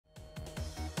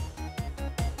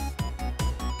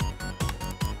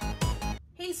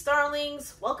Greetings,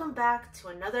 darlings! Welcome back to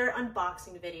another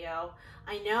unboxing video.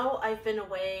 I know I've been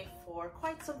away for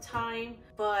quite some time,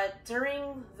 but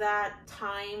during that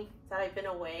time that I've been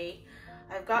away,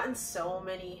 I've gotten so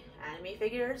many anime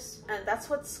figures, and that's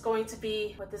what's going to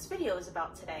be what this video is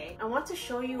about today. I want to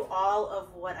show you all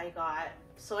of what I got.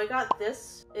 So I got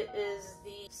this. It is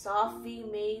the Sophie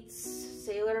Mates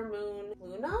Sailor Moon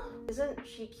Luna. Isn't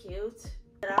she cute?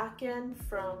 Raken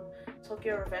from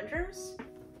Tokyo Revengers.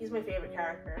 He's my favorite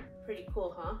character. Pretty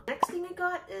cool, huh? Next thing I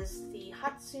got is the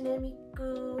Hatsune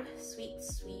Miku Sweet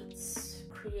Sweets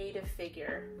creative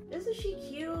figure. Isn't she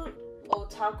cute?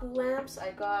 Otaku lamps.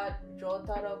 I got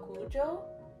Jotaro Kujo.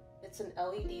 It's an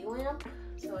LED lamp,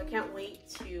 so I can't wait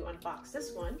to unbox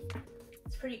this one.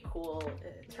 It's pretty cool.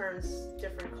 It turns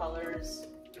different colors.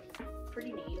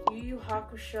 Pretty neat. Yu Yu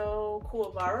Hakusho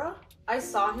Kuwabara. I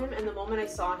saw him, and the moment I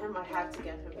saw him, I had to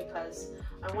get him because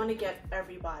I want to get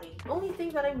everybody. The only thing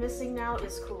that I'm missing now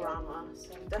is Kurama,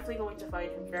 so I'm definitely going to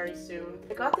find him very soon.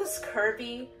 I got this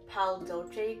Kirby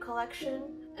Paldoche collection,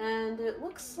 and it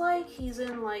looks like he's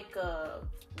in like a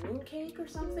mooncake or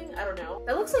something. I don't know.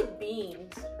 That looks like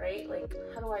beans, right? Like,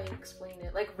 how do I explain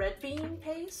it? Like red bean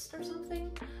paste or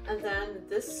something? And then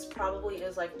this probably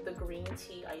is like the green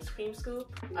tea ice cream scoop.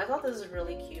 I thought this was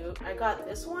really cute. I got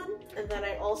this one, and then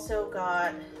I also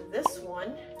got this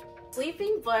one.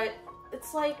 Sleeping, but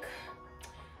it's like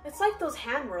those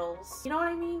hand rolls. You know what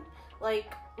I mean?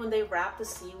 Like when they wrap the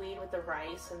seaweed with the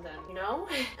rice and then, you know?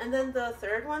 And then the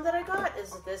third one that I got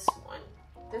is this one.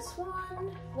 This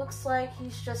one looks like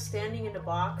he's just standing in a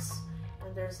box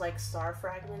and there's like star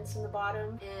fragments in the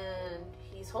bottom and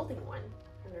he's holding one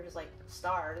and there's like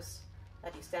stars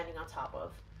that he's standing on top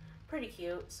of. Pretty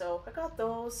cute. So I got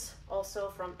those also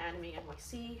from Anime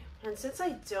NYC. And since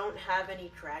I don't have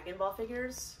any Dragon Ball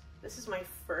figures, this is my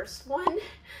first one.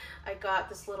 I got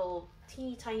this little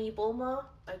teeny tiny Bulma.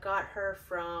 I got her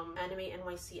from Anime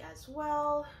NYC as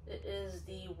well. It is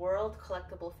the World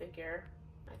collectible figure.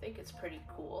 I think it's pretty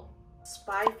cool.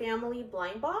 Spy Family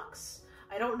blind box.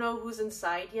 I don't know who's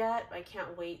inside yet. I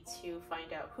can't wait to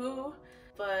find out who,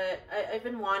 but I've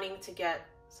been wanting to get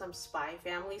some Spy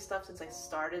Family stuff since I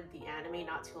started the anime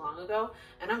not too long ago,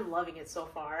 and I'm loving it so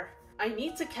far. I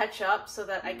need to catch up so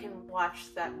that I can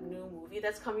watch that new movie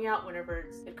that's coming out whenever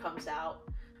it comes out.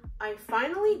 I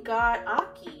finally got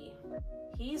Aki.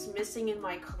 He's missing in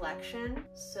my collection,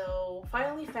 so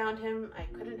finally found him. I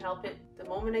couldn't help it. The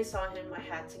moment I saw him, I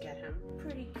had to get him.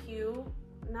 Pretty cute.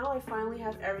 Now I finally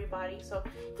have everybody, so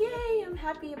yay, I'm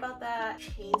happy about that.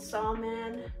 Chainsaw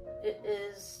Man. It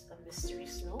is a mystery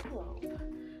snow globe.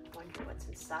 Wonder what's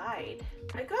inside.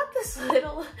 I got this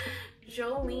little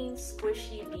Jolene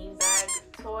squishy beanbag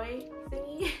toy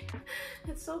thingy.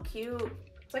 It's so cute.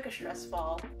 It's like a stress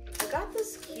ball. I got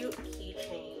this cute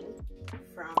keychain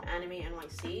from Anime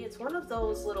NYC. It's one of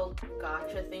those little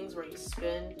gacha things where you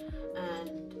spin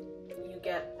and you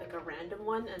get like a random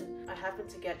one, and I happened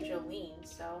to get Jolene,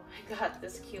 so I got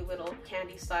this cute little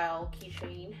candy style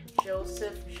keychain.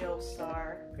 Joseph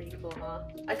Joestar. Pretty cool, huh?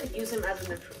 I could use him as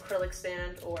an acrylic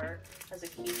stand or as a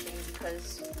keychain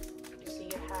because you see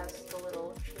it has the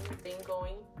little chain thing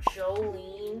going.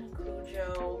 Jolene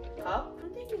Kujo cup.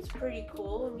 I think it's pretty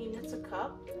cool. I mean, it's a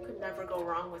cup. Could never go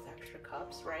wrong with extra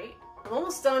cups, right? I'm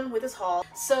almost done with this haul.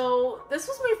 So this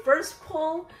was my first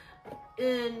pull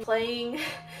in playing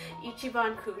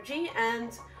Ichiban Kuji,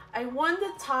 and I won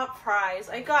the top prize.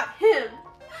 I got him.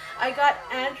 I got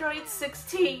Android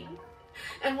 16.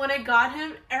 And when I got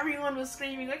him, everyone was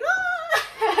screaming like, ah!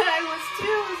 I was too.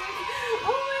 I was like,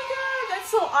 oh my god,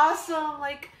 that's so awesome.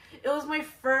 Like, it was my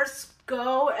first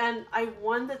go and I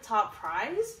won the top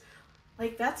prize.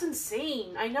 Like, that's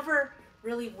insane. I never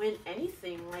really win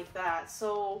anything like that.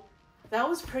 So that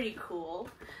was pretty cool.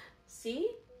 See?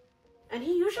 And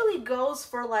he usually goes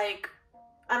for like,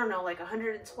 I don't know, like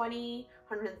 $120,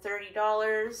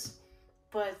 $130.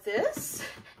 But this,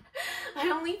 I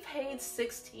only paid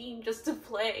 $16 just to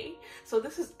play. So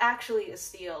this is actually a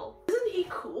steal. Isn't he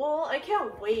cool? I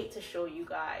can't wait to show you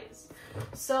guys.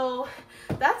 So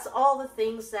that's all the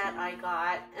things that I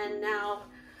got. And now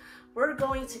we're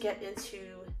going to get into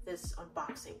this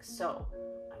unboxing. So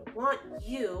I want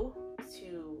you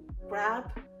to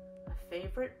grab a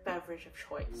favorite beverage of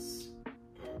choice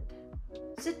and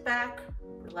sit back,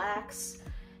 relax,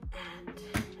 and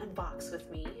unbox with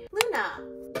me. Luna!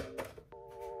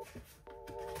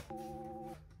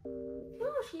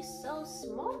 Oh, she's so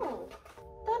small.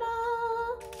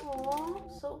 Ta-da! Oh,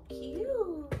 so cute.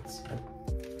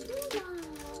 Luna.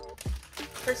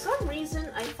 For some reason,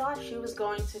 I thought she was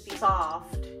going to be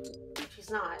soft.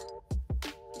 She's not.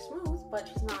 She's smooth, but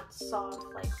she's not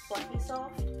soft, like fluffy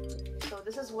soft. So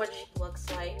this is what she looks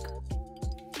like.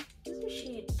 Isn't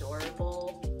she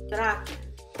adorable? Draken.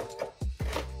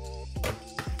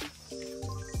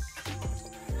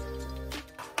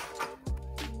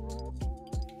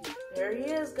 There he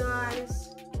is,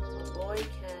 guys. My boy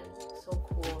Ken. So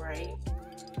cool, right?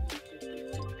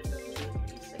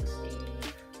 360.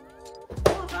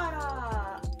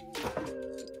 Kuwabara!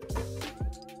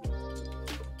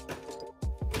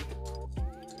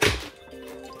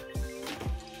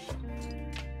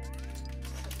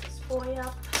 Set this boy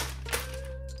up.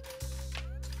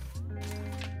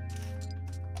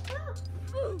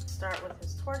 Start with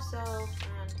his torso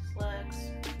and his legs.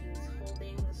 He's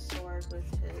holding the sword with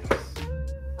his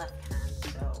left hand,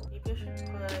 so maybe I should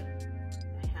put a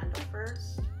handle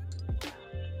first,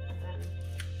 and then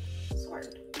sword.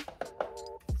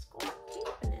 Let's go on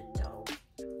taping it though.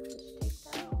 Let's take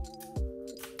that out.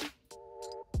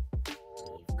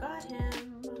 We've got him.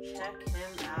 Check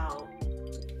him out.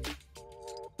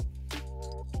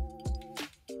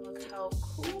 Look how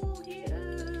cool he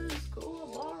is.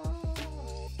 Kuwabara.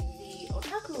 The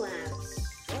otaku lance.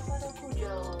 Jotaro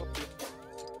Kujo.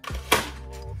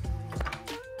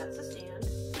 That's the stand.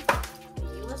 The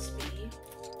USB.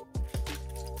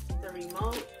 The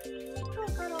remote.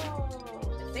 Jotaro.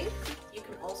 I think you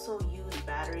can also use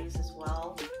batteries as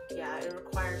well. Yeah, it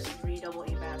requires 3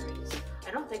 AA batteries.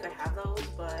 I don't think I have those,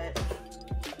 but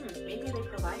maybe they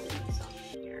provided me some.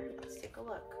 Here, let's take a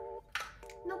look.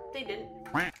 Nope, they didn't.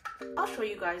 I'll show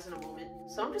you guys in a moment.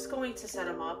 So I'm just going to set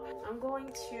them up. I'm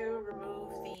going to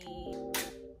remove the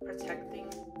protecting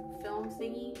film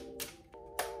thingy.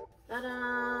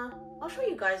 Ta-da! I'll show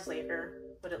you guys later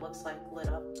what it looks like lit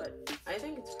up, but I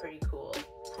think it's pretty cool.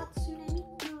 Tatsune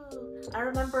miku. I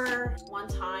remember one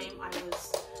time I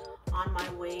was on my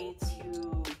way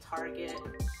to Target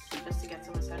just to get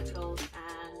some essentials,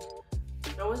 and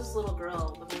there was this little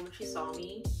girl. The moment she saw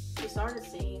me, she started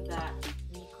singing that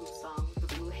Miku song with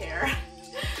the blue hair.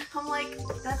 I'm like,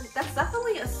 that's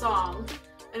definitely a song,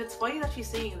 and it's funny that she's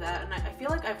singing that, and I feel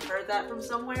like I've heard that from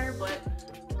somewhere, but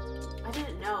I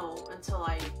didn't know until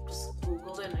I just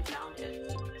Googled it and I found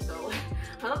it. So I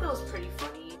thought that was pretty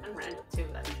funny and random too,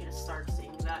 that she just started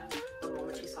singing that the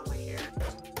moment she saw my hair.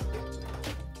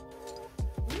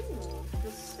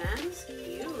 This stand is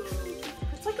cute.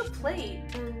 It's like a plate,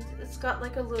 and it's got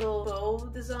like a little bow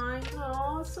design.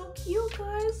 Oh, it's so cute,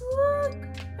 guys. Look!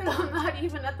 And I'm not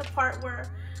even at the part where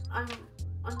I'm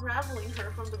unraveling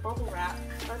her from the bubble wrap.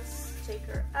 Let's take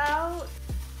her out.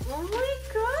 Oh my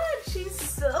god, she's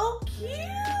so cute!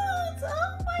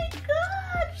 Oh my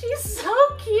god, she's so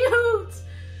cute!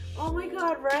 Oh my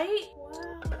god, right?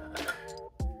 Wow.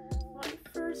 My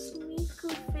first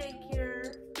Miku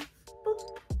figure.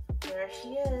 Boop. There she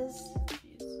is.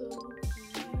 She's so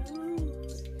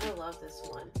cute. I love this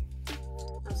one.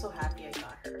 I'm so happy I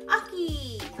got her.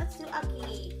 Aki! Let's do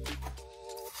Aki.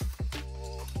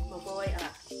 My boy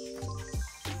Aki.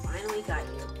 Finally got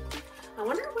you. I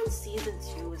wonder when season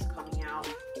 2 is coming out.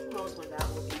 Who knows when that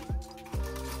will be.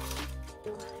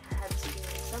 I had to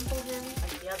assemble him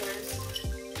like the others.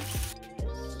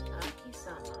 Yes,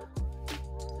 Aki-sama.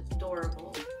 It's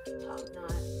adorable. Top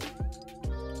knot.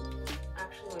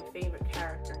 Actually my favorite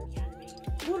character in the anime.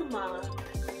 Bulma.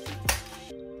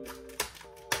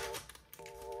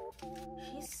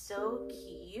 She's so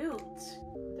cute.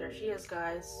 There she is,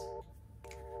 guys.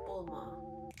 Bulma.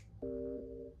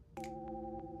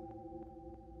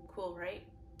 Cool, right?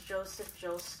 Joseph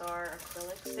Joestar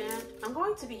acrylic stand. I'm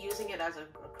going to be using it as an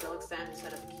acrylic stand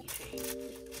instead of a keychain.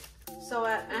 So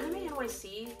at Anime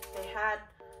NYC, they had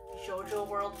JoJo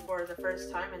World for the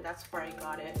first time, and that's where I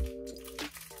got it.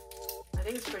 I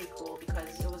think it's pretty cool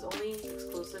because it was only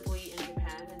exclusively in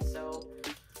Japan, and so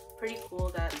pretty cool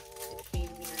that it came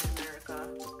here in America.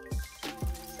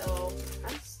 So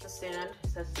that's the stand. It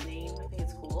says his name. I think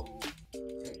it's cool.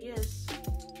 There he is.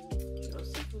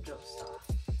 Joseph Joestar.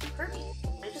 Kirby.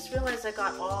 I just realized I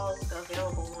got all the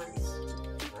available ones.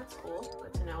 That's cool.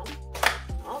 Good to know.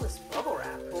 All this bubble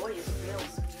wrap. Boy, is real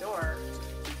secure.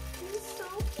 He's so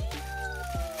cute.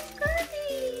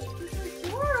 Kirby. He's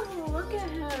adorable. Look at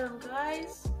him,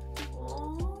 guys.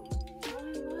 Oh, I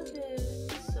love it.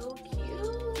 So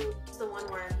cute. It's the one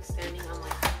where he's standing on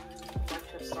like a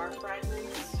bunch of star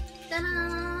fragments.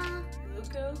 Ta-da!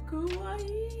 Look how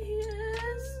kawaii he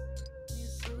is.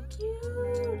 He's so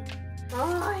cute.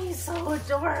 Oh, he's so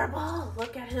adorable.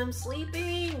 Look at him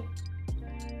sleeping.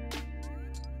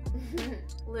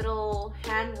 Little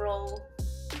hand roll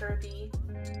Kirby.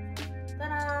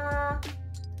 Ta-da!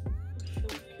 So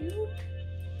cute.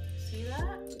 See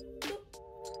that?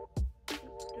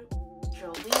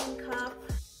 Jolene cup.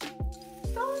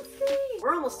 Don't see.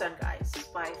 We're almost done, guys.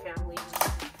 Spy Family.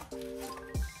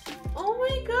 Oh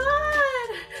my god!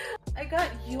 I got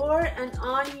Yor and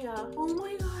Anya. Oh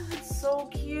my god, that's so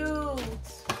cute. Oh,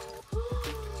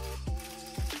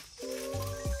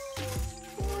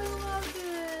 I love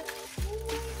it. Oh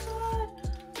my god.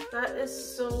 That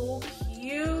is so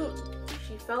cute.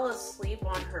 She fell asleep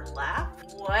on her lap.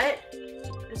 What?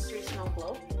 Mystery Snow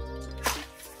Globe.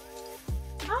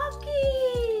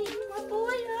 Aki! My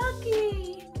boy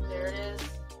Aki! There it is.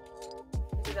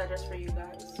 I did that just for you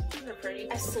guys. Isn't it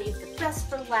pretty? I saved the best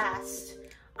for last.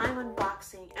 I'm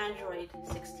unboxing Android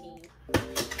 16.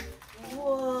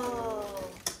 Whoa!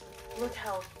 Look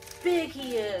how big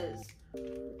he is.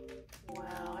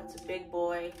 Wow, that's a big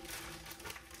boy.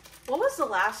 What was the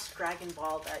last Dragon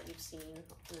Ball that you've seen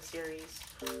in the series?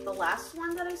 The last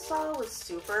one that I saw was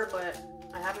Super, but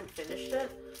I haven't finished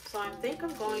it. So I think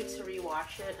I'm going to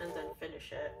rewatch it and then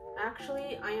finish it.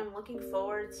 Actually, I am looking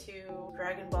forward to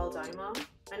Dragon Ball Daima.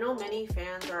 I know many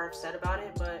fans are upset about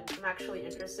it, but I'm actually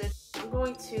interested. I'm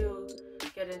going to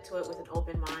get into it with an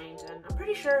open mind, and I'm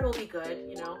pretty sure it'll be good,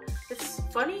 you know? It's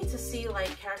funny to see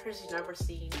like characters you've never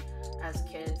seen as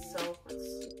kids, so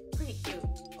it's pretty cute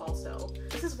also.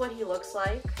 This is what he looks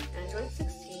like, Android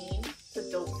 16. It's a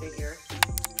dope figure.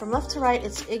 From left to right,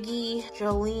 it's Iggy,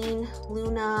 Jolene,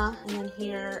 Luna, and then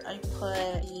here I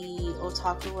put the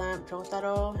Otaku Lamp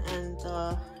Jotaro and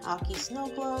the Aki Snow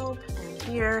Globe. And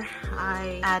here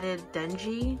I added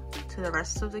Denji to the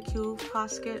rest of the Q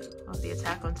basket of the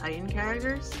Attack on Titan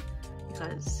characters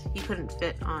because he couldn't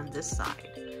fit on this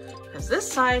side. Because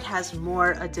this side has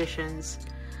more additions.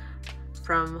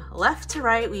 From left to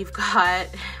right, we've got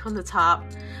on the top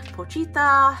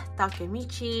Pochita,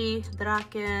 Takemichi,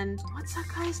 Draken. What's that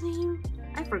guy's name?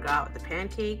 I forgot. The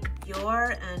pancake.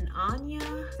 Yor and Anya.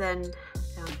 Then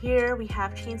down here we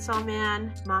have Chainsaw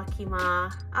Man,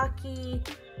 Makima, Aki,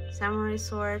 Samurai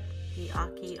Sword, the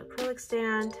Aki acrylic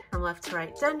stand. From left to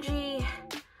right, Denji,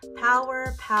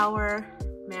 Power,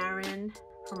 Marin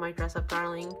from My Dress Up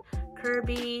Darling,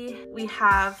 Kirby. We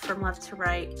have from left to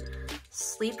right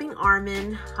Sleeping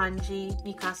Armin, Hanji,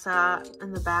 Mikasa.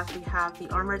 In the back we have the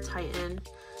Armored Titan.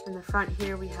 In the front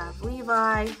here we have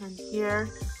Levi, and here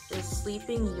is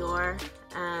Sleeping Yor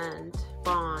and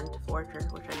Bond Forger,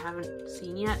 which I haven't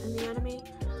seen yet in the anime.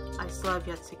 I still have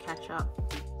yet to catch up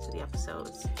to the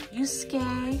episodes.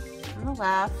 Yusuke on the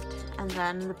left, and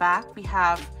then in the back we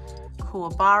have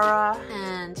Kuwabara,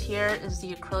 and here is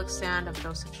the acrylic stand of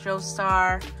Dosage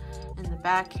Joestar. In the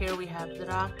back here we have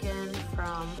Draken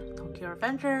from Tokyo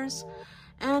Revengers,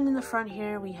 and in the front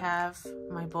here we have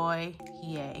my boy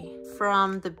Hiei.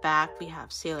 From the back we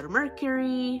have Sailor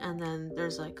Mercury, and then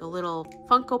there's like a little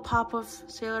Funko Pop of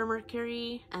Sailor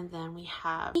Mercury, and then we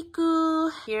have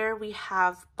Miku. Here we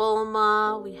have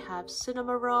Bulma, we have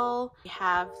Cinema Roll, we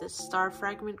have this Star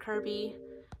Fragment Kirby,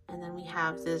 and then we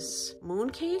have this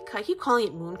Mooncake. I keep calling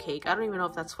it Mooncake. I don't even know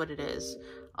if that's what it is.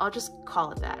 I'll just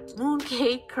call it that.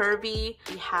 Mooncake Kirby.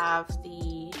 We have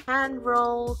the hand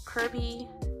roll Kirby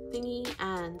thingy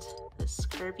and this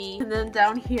Kirby. And then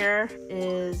down here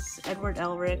is Edward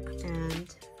Elric.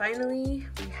 And finally,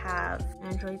 we have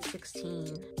Android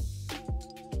 16.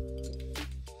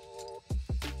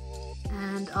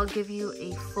 And I'll give you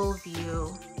a full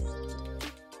view.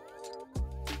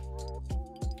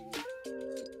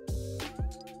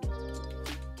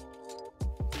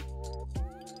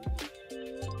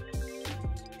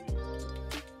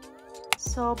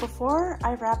 So before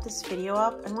I wrap this video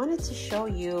up, I wanted to show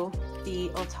you the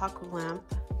Otaku lamp.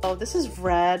 Oh, this is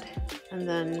red, and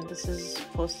then this is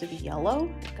supposed to be yellow,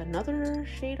 like another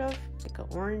shade of like an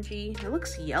orangey. It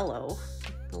looks yellow,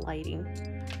 the lighting.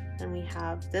 Then we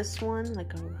have this one,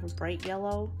 like a bright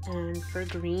yellow. And for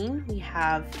green, we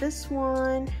have this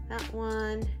one, that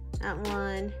one, that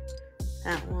one,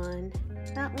 that one,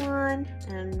 that one.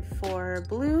 And for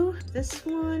blue, this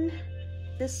one,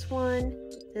 this one,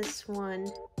 this one,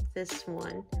 this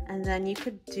one. And then you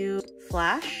could do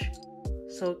flash,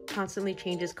 so it constantly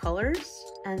changes colors.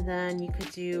 And then you could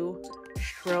do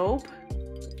strobe.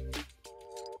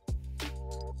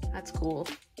 That's cool.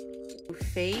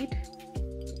 Fade.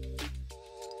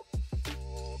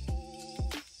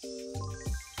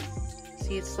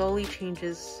 See, it slowly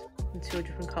changes into a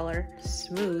different color.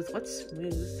 Smooth. What's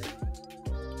smooth?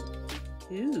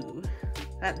 Ooh,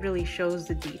 that really shows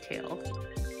the detail.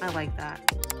 I like that.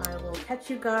 I will catch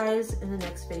you guys in the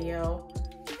next video.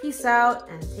 Peace out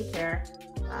and take care.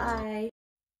 Bye.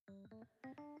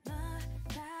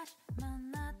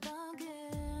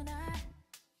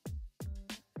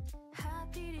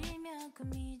 하필이면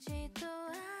꿈이지도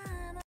않아